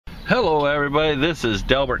Hello everybody, this is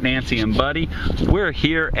Delbert, Nancy, and Buddy. We're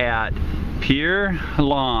here at Pier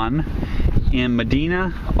Lawn in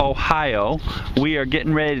Medina, Ohio. We are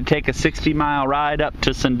getting ready to take a 60-mile ride up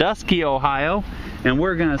to Sandusky, Ohio, and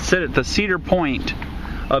we're going to sit at the Cedar Point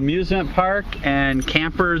Amusement Park and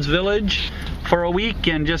Campers Village for a week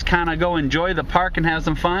and just kind of go enjoy the park and have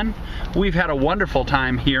some fun. We've had a wonderful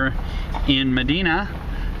time here in Medina,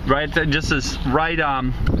 right there, just as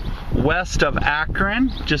west of Akron,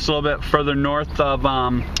 just a little bit further north of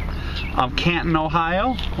Canton,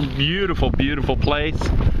 Ohio. Beautiful, beautiful place.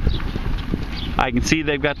 I can see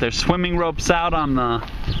they've got their swimming ropes out on the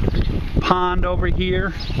pond over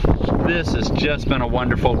here. This has just been a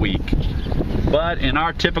wonderful week. But in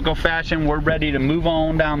our typical fashion, we're ready to move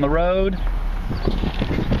on down the road.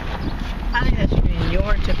 I think that should be in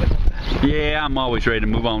your typical fashion. Yeah, I'm always ready to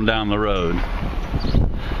move on down the road.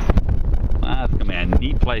 That's gonna be a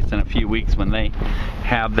neat place in a few weeks when they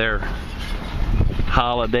have their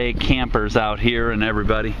holiday campers out here and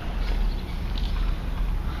everybody.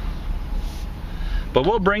 But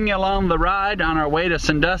we'll bring you along the ride on our way to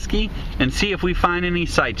Sandusky and see if we find any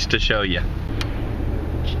sights to show you.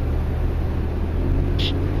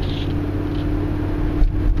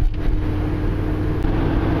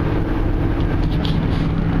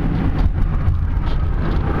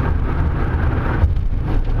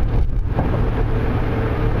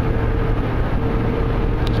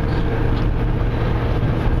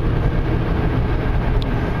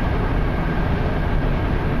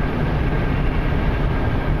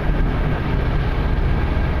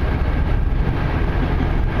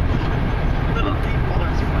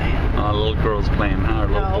 Little girls playing, huh? Or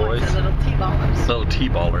little boys? It's little T-ballers. Little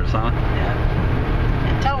T-ballers, huh? Yeah.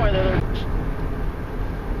 Can't tell where they're.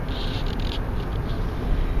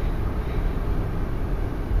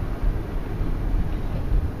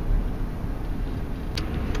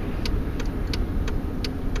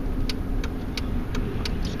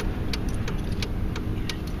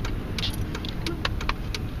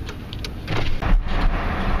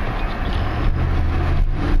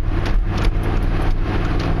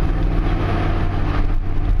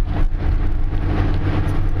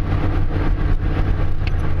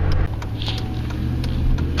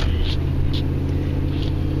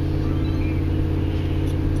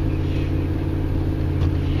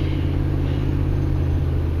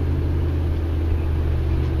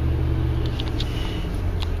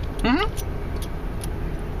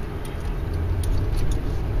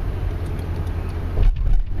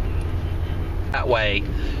 That way,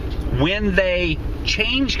 when they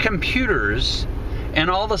change computers and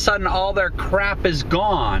all of a sudden all their crap is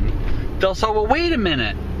gone, they'll say, well, wait a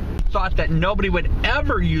minute. Thought that nobody would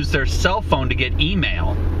ever use their cell phone to get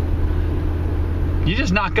email. You're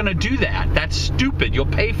just not going to do that. That's stupid. You'll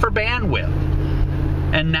pay for bandwidth.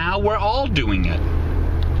 And now we're all doing it.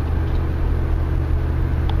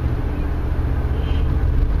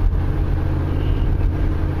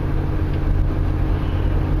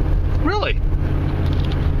 Really?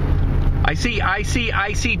 I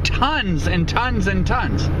see tons and tons and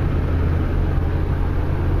tons.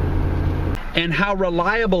 And how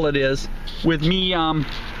reliable it is with me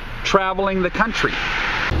traveling the country.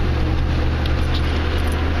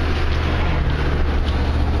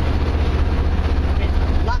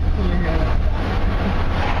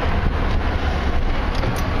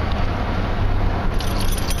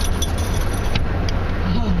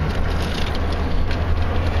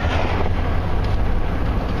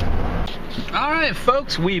 Alright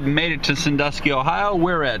folks, we've made it to Sandusky, Ohio.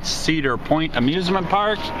 We're at Cedar Point Amusement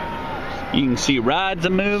Park. You can see rides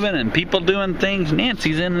a-moving and people doing things.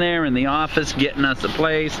 Nancy's in there in the office getting us a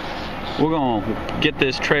place. We're going to get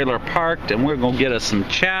this trailer parked and we're going to get us some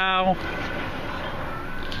chow.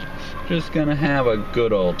 Just going to have a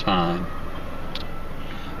good old time.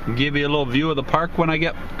 I'll give you a little view of the park when I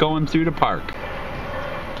get going through the park.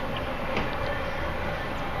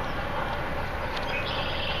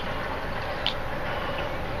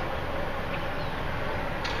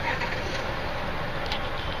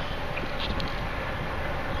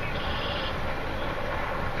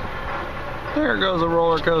 There goes a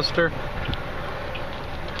roller coaster.